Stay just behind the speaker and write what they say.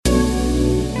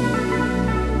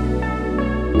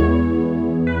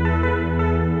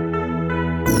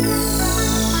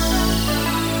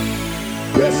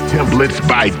templates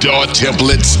by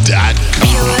DAWtemplates.com.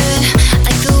 Pure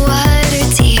like the water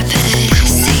deepest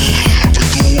sea.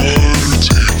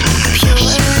 Pure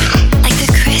like the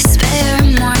crisp air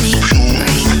morning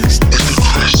brings.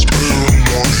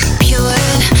 Pure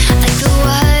like the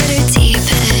water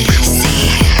deepest sea.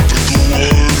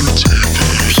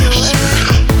 Pure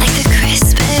like the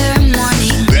crisp air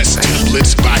morning. Best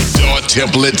templates by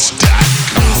DAWtemplates.com.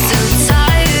 I'm so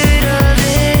tired of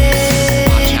it.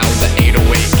 Watch how the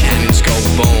 808 cannons go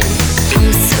boom.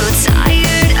 I'm so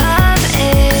tired of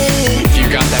it. If you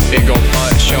got that big old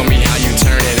butt, show me how you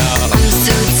turn it up. I'm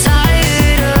so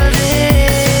tired of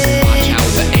it. Watch how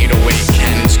the 808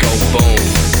 cannons go boom.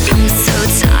 I'm so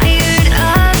tired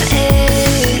of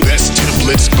it. Best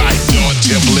templates by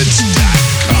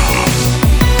DAWtemplates.com.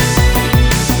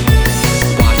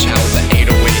 Watch how the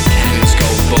 808 cannons go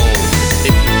boom.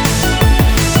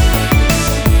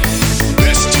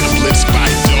 Best templates by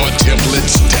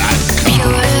DAWtemplates.com.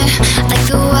 Pure like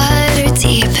the water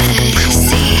deepest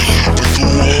sea.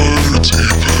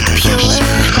 Pure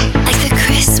like the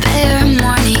crisp air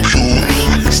morning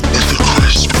brings.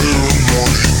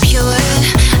 Pure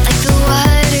like the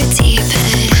water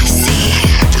deepest sea.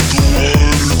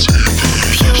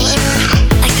 Pure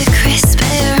like the crisp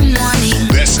air morning.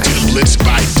 Best templates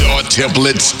by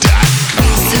DAWtemplates.com.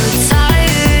 I'm so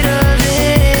tired of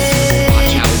it.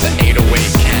 Watch how the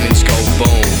 808 cannons go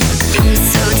boom. I'm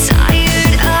so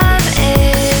tired of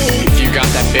it. If you got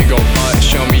that big old butt,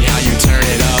 show me how you turn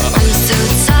it up. I'm so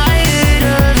tired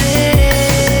of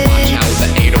it. Watch how the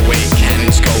 808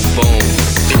 cannons go boom.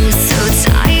 I'm so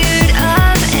tired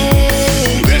of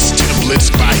it. Best templates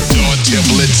by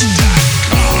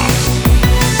DAWtemplates.com.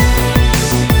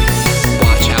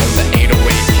 Watch how the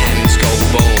 808 cannons go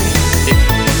boom.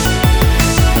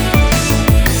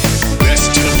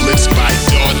 Best templates by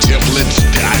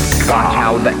DAWtemplates.com. Watch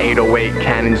how the 808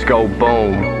 cannons go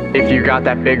boom. If you got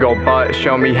that big old butt,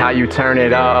 show me how you turn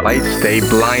it up. Lights stay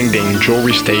blinding,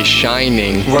 jewelry stay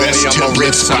shining. Best Rollie on my templates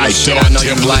wrist, by shit, I know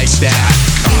you like that.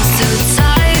 I'm so